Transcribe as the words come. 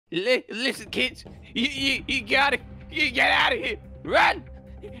Listen, kids. You gotta get out of here. Run.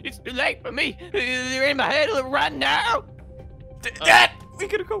 It's too late for me. They're in my head. Run now. Dad, we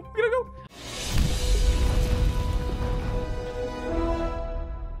gotta go. We gotta go.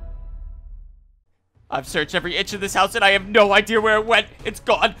 I've searched every inch of this house and I have no idea where it went. It's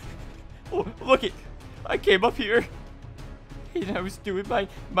gone. Oh, look it. I came up here and I was doing my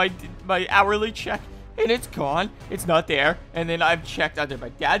hourly check and it's gone. It's not there. And then I've checked under my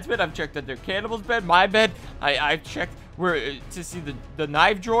dad's bed. I've checked under Cannibal's bed, my bed. I've checked where to see the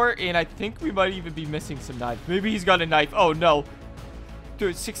knife drawer, and I think we might even be missing some knives. Maybe he's got a knife. Oh no.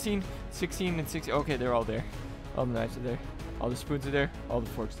 Dude, 16 and 16. Okay, they're all there. All the knives are there. All the spoons are there. All the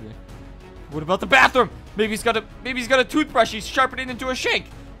forks are there. What about the bathroom? Maybe he's got a toothbrush he's sharpening into a shank.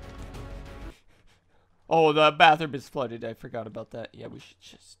 Oh, the bathroom is flooded. I forgot about that. Yeah, we should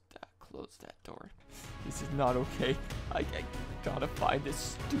just close that door. This is not okay. I gotta find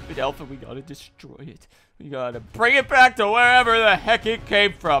this stupid elf and we gotta destroy it. We gotta bring it back to wherever the heck it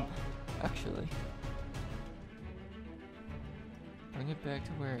came from. Actually, bring it back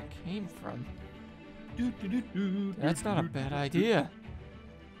to where it came from. That's not a bad idea.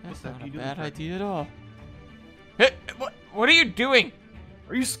 That's not a bad idea at all. Hey, what are you doing?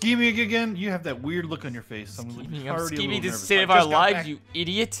 Are you scheming again? You have that weird look on your face. I'm scheming to save our lives, you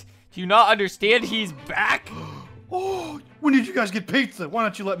idiot. Do you not understand he's back? Oh, when did you guys get pizza? Why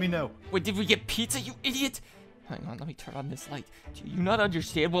don't you let me know? Wait, did we get pizza, you idiot? Hang on, let me turn on this light. Do you not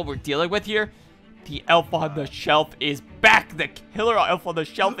understand what we're dealing with here? The elf on the shelf is back. The killer elf on the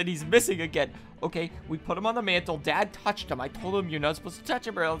shelf, and he's missing again. Okay, we put him on the mantle. Dad touched him. I told him you're not supposed to touch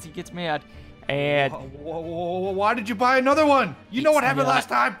him or else he gets mad. And why did you buy another one? You know what happened last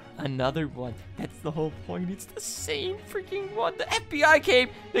time? Another one. That's the whole point. It's the same freaking one. The FBI came.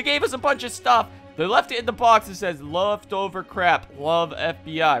 They gave us a bunch of stuff. They left it in the box that says leftover crap. Love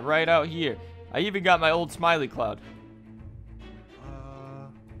FBI right out here. I even got my old smiley cloud.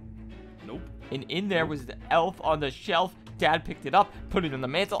 Nope. And in there was the elf on the shelf. Dad picked it up, put it on the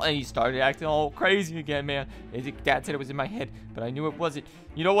mantle, and he started acting all crazy again, man. Dad said it was in my head, but I knew it wasn't.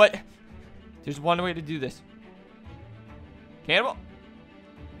 You know what? There's one way to do this. Cannibal?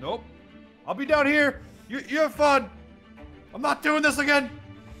 Nope. I'll be down here. You have fun. I'm not doing this again.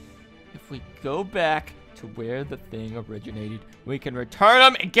 If we go back to where the thing originated, we can return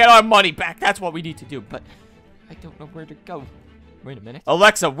them and get our money back. That's what we need to do, but I don't know where to go. Wait a minute.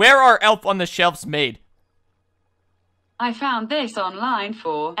 Alexa, where are Elf on the Shelves made? I found this online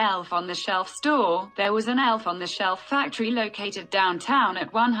for Elf on the Shelf store. There was an Elf on the Shelf factory located downtown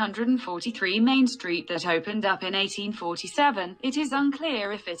at 143 Main Street that opened up in 1847. It is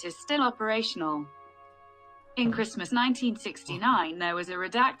unclear if it is still operational. In Christmas 1969, there was a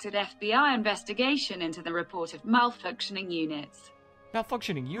redacted FBI investigation into the report of malfunctioning units.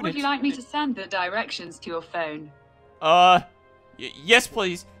 Malfunctioning units? Would you like me to send the directions to your phone? Yes,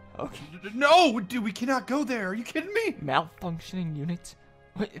 please. Okay. No, dude, we cannot go there. Are you kidding me? Malfunctioning units?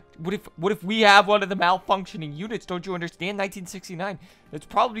 What if we have one of the malfunctioning units? Don't you understand? 1969. That's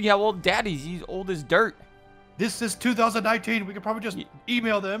probably how old Daddy's. He's old as dirt. This is 2019. We could probably just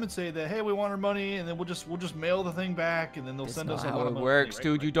email them and say that, hey, we want our money, and then we'll just mail the thing back, and then they'll send us a lot of money. That's how it works, right?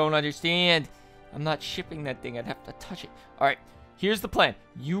 Dude. You don't understand. I'm not shipping that thing. I'd have to touch it. All right. Here's the plan.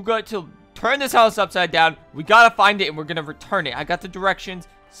 You got to turn this house upside down. We got to find it, and we're going to return it. I got the directions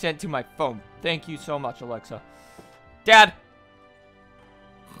sent to my phone. Thank you so much, Alexa. Dad.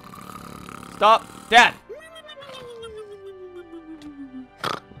 Stop. Dad.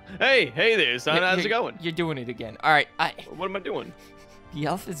 Hey there, son. How's it going? You're doing it again. All right. What am I doing? The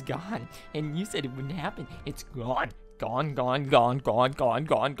elf is gone, and you said it wouldn't happen. It's gone. Gone, gone, gone, gone, gone,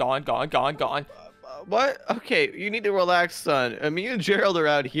 gone, gone, gone, gone, gone. What? Okay, you need to relax, son. Me and Gerald are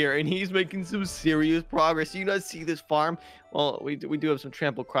out here, and he's making some serious progress. You not see this farm? Well, we do have some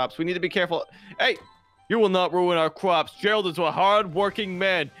trampled crops. We need to be careful. Hey, you will not ruin our crops. Gerald is a hard-working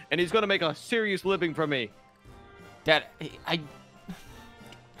man, and he's going to make a serious living from me. Dad, He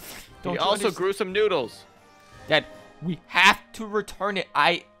also grew some noodles. Dad, we have to return it.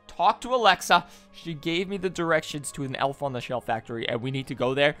 I talked to Alexa. She gave me the directions to an Elf on the Shelf factory, and we need to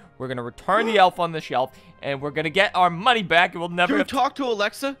go there. We're going to return the Elf on the Shelf, and we're going to get our money back, and we'll never... You talk to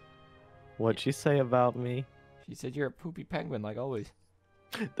Alexa? What'd she say about me? She said you're a poopy penguin, like always.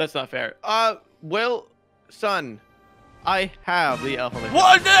 That's not fair. Well, son, I have the Elf on the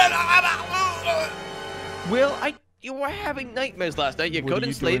Shelf. What? Will, you were having nightmares last night. You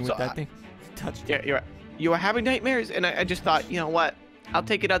couldn't sleep, so that thing? Touched it. Yeah, you were having nightmares, and I just thought, you know what? I'll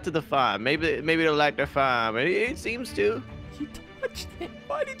take it out to the farm. Maybe they'll like the farm. It seems to. You touched it.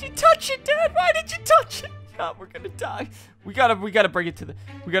 Why did you touch it, Dad? Why did you touch it? God, we're gonna die. We gotta bring it to the.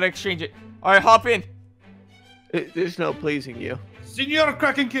 We gotta exchange it. All right, hop in. There's no pleasing you. Senor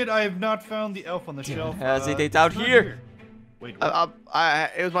Kraken Kid, I have not found the elf on the shelf. Hesitate out it's not here. Wait.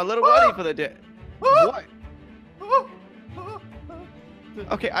 It was my little buddy for the day. What?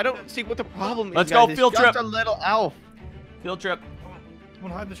 Okay, I don't see what the problem is. Let's go, guys. field It's just trip. a little elf. Field trip.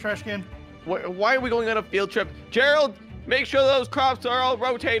 Someone hide in this trash can. Why are we going on a field trip? Gerald, make sure those crops are all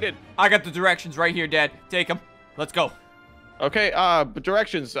rotated. I got the directions right here, Dad. Take them. Let's go. Okay,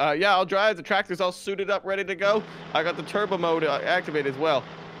 directions. Yeah, I'll drive. The tractor's all suited up, ready to go. I got the turbo mode activated as well.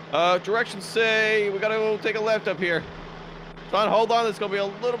 Directions say we gotta go take a left up here. Son, hold on. It's gonna be a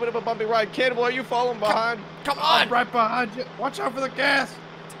little bit of a bumpy ride. Kid, why are you falling behind? Come I'm on. right behind you. Watch out for the gas.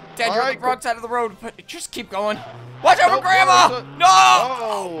 Dad, All you're on right, the wrong side of the road. But just keep going. Watch out for Don't Grandma. worry, son. No.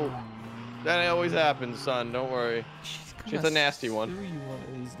 Oh, that always happens, son. Don't worry. She's gonna a nasty one. sue you one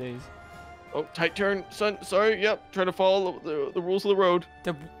of these days. Oh, tight turn, son. Sorry. Yep. Trying to follow the rules of the road.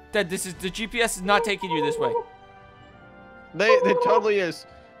 Dad, the GPS is not taking you this way. They totally is.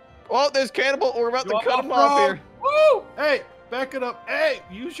 Oh, there's cannibal. We're about to cut him off here. Woo! Hey, back it up. Hey,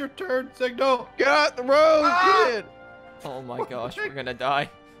 use your turn signal. Get out the road, Ah! kid. Oh my gosh, we're gonna die.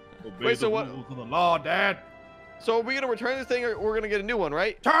 Obey Wait, so the what- rules of the law, Dad. So are we gonna return this thing, or we're gonna get a new one,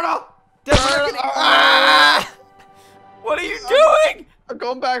 right? Turtle. Dad, we're not getting- Ah! What are you doing? I'm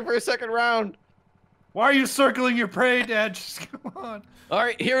going back for a second round. Why are you circling your prey, Dad? Just come on. All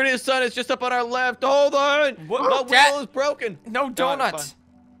right, here it is, son. It's just up on our left. Hold on. What- My Dad- wheel is broken. No donuts.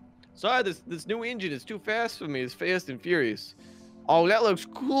 Sorry, this new engine is too fast for me. It's Fast and Furious. Oh, that looks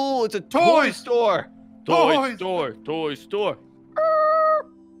cool. It's a toy Toys. store. Toy Toys. store. Toy store.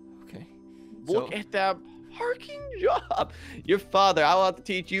 Okay. Look So- at that parking job. Your father, I'll have to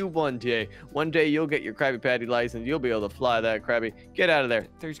teach you one day. One day you'll get your Krabby Patty license. You'll be able to fly that Krabby. Get out of there.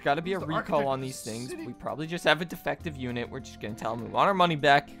 There's got to be a He's the recall architect on of the these things. city. We probably just have a defective unit. We're just gonna tell them we want our money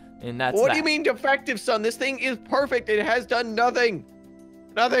back, and that's What that. do you mean defective, son? This thing is perfect. It has done nothing.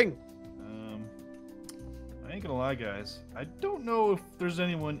 Nothing. I ain't gonna lie, guys. I don't know if there's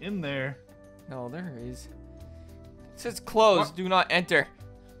anyone in there. No, there is. It says closed. What? Do not enter.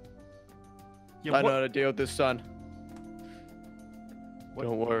 Yeah, I know what? how to deal with this, son.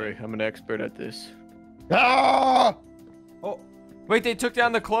 Don't worry, I'm an expert at this. Ah! Oh, Wait, they took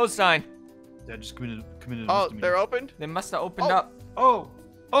down the closed sign. Dad just committed a Oh, misdemeanor. they're opened? They must have opened Oh. up. Oh,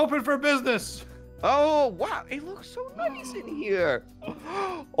 open for business. Oh, wow. It looks so nice in here.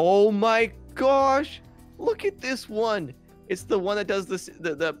 Oh my gosh. Look at this one. It's the one that does this,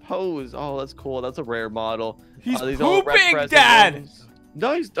 the pose. Oh, that's cool. That's a rare model. He's These all red pooping, present Dad. ones.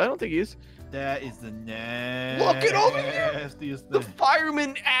 No, I don't think he is. That is the Look it over here. nastiest The thing.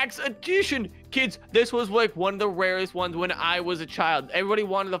 Fireman Axe Edition. Kids, this was like one of the rarest ones when I was a child. Everybody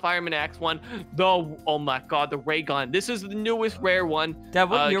wanted the Fireman Axe one. Oh my God, the ray gun. This is the newest rare one. Dad,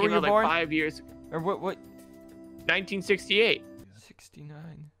 what year Came were you out, like, born? 5 years. Or what? 1968. 69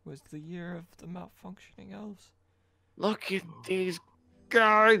 was the year of the malfunctioning elves. Look at these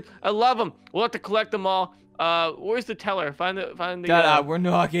guys. I love them. We'll have to collect them all. Where's the teller? Find the. Dad, we're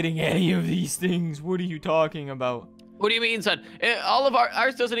not getting any of these things. What are you talking about? What do you mean, son? All of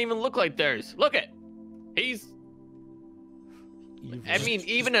ours doesn't even look like theirs. Look it. He's. I mean,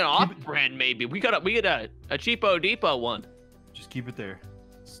 even an off-brand maybe. We got a cheapo depot one. Just keep it there.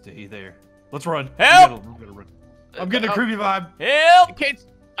 Stay there. Let's run. Help! We gotta run. I'm getting a creepy vibe. Help! Kids,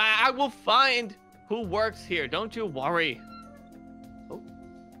 I will find who works here. Don't you worry. Oh,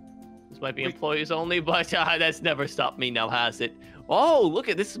 this might be Wait. employees only, but that's never stopped me now, has it? Oh, look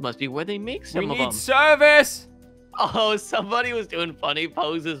at this. Must be where they make some We of need them. service! Oh, somebody was doing funny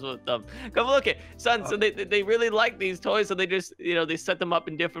poses with them. Come look at, son. So they really like these toys, so they just they set them up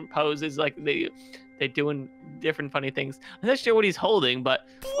in different poses, like they're doing different funny things. I'm not sure what he's holding, but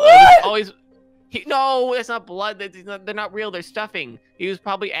there's always. No, that's not blood. They're not real. They're stuffing. He was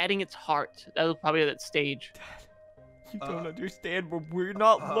probably adding its heart. That was probably at that stage. You don't understand. We're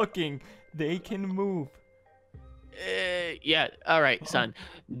not looking. They can move. Yeah. All right, son.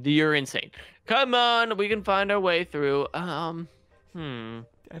 You're insane. Come on, we can find our way through. Dad,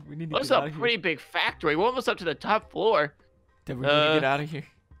 we need to That's get out a of here. pretty big factory. We're almost up to the top floor. Dad, we need to get out of here.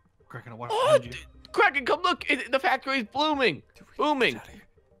 Kraken, I want Oh, to find you. Kraken, come look. The factory's blooming. Dude, we need to get Booming. out of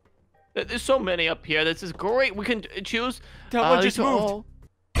here. There's so many up here. This is great. We can choose. That one these just are moved. all-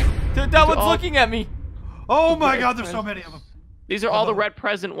 That one's all- looking at me. Oh my God, there's so many of them. These are all the red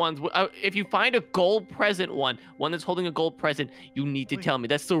present ones. If you find a gold present one that's holding a gold present, you need to Wait. tell me.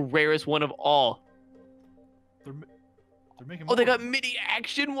 That's the rarest one of all. They're making. Oh, they more. got mini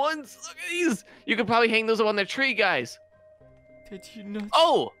action ones. Look at these. You could probably hang those up on the tree, guys. Did you know?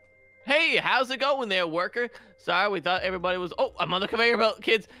 Oh, Hey, how's it going there, worker? Sorry, we thought everybody was. Oh, I'm on the conveyor belt,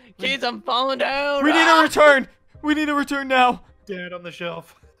 kids. Kids, I'm falling down. We need a return. We need a return now. Dead on the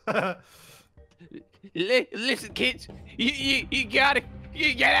shelf. Listen, kids. You gotta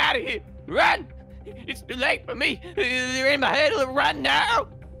get out of here. Run. It's too late for me. They're in my head. Run now.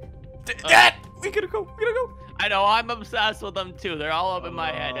 Dad, we gotta go. We gotta go. I know, I'm obsessed with them too. They're all up in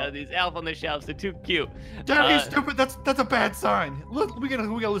my head. These elf on the shelves, they're too cute. Dad, you stupid. That's a bad sign. Look, we gotta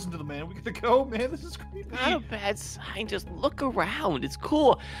listen to the man. We gotta go, man. This is creepy. Not a bad sign. Just look around. It's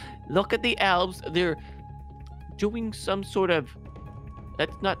cool. Look at the elves. They're doing some sort of.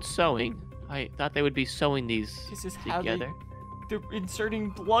 That's not sewing. I thought they would be sewing these This is how together. they're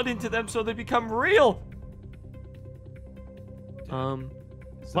inserting blood into them so they become real.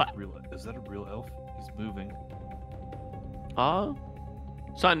 Is what? That a real elf? He's moving.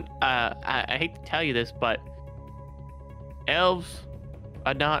 Son, I hate to tell you this, but elves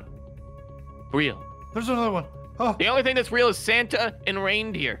are not real. There's another one. Oh, The only thing that's real is Santa and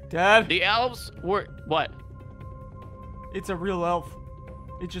reindeer. Dad, The elves were what? it's a real elf.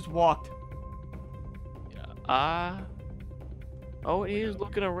 It just walked. Oh, he is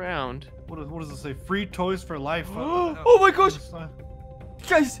looking around. what does it say? Free toys for life. Oh my gosh.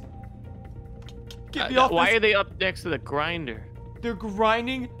 Guys, get me off Why this. are they up next to the grinder? They're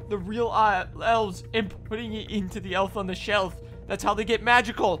grinding the real elves and putting it into the elf on the shelf. That's how they get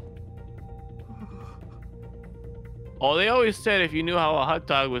magical. Oh, they always said if you knew how a hot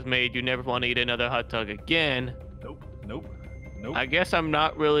dog was made, you never want to eat another hot dog again. Nope. I guess I'm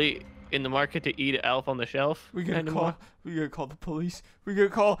not really in the market to eat an elf on the shelf We gotta anymore. call the police. We gotta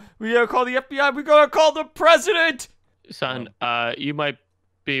call the FBI. We gotta call the president. Son, you might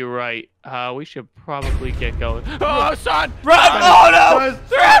be right. We should probably get going. Oh, son! Run! Oh no!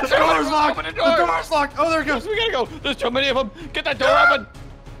 Guys, They're the door's locked. Open the The door. door's locked. Oh, there it goes. We gotta go. There's too many of them. Get that door open.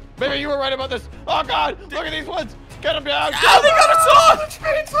 Maybe you were right about this. Oh God! Look at these ones. Get them down. Oh, they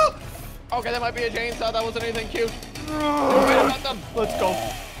got a saw! Okay, that might be a chainsaw. That wasn't anything cute. You're right about them. Let's go.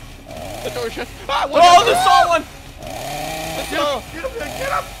 The door shut. Ah, Oh, the saw one! Let's go.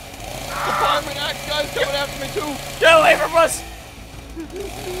 Get up. The fireman axe guy's coming after me too. Get away from us!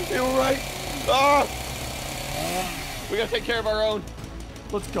 You were right. Ah. We gotta take care of our own.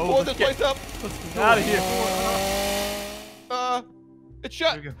 Let's go. Blow Let's this get place up. out of here. It's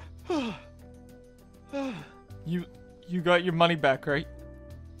shut. There You got your money back, right?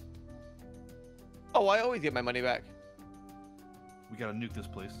 Oh, I always get my money back. We gotta nuke this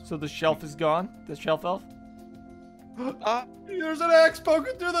place. So the shelf is gone? The shelf elf? There's an axe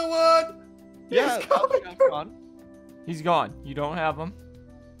poking through the wood. Yeah. He's coming. That's gone. He's gone. You don't have him?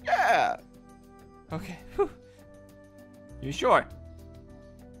 Yeah. Okay. Whew. You sure?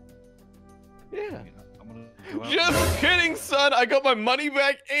 Yeah. I'm gonna go out. Just kidding, son. I got my money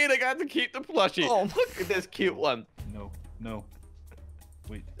back and I got to keep the plushie. Oh. Look at this cute one. No.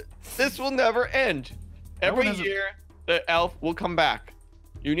 Wait. This will never end. That one Every has a- year, the elf will come back.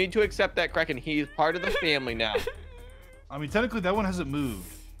 You need to accept that, Kraken. He's part of the family now. I mean, technically, that one hasn't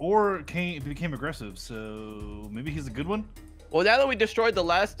moved or became aggressive. So maybe he's a good one. Well, now that we destroyed the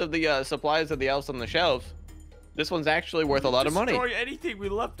last of the supplies of the elves on the shelves, this one's actually worth a lot of money. Destroy anything. We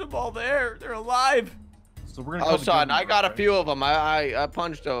left them all there. They're alive. So we're gonna. Oh, call the son, government, I got a right? few of them. I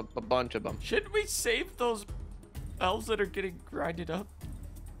punched a bunch of them. Shouldn't we save those elves that are getting grinded up?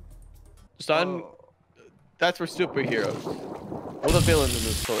 Son, that's for superheroes. We're the villains in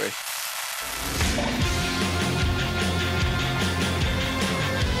this story.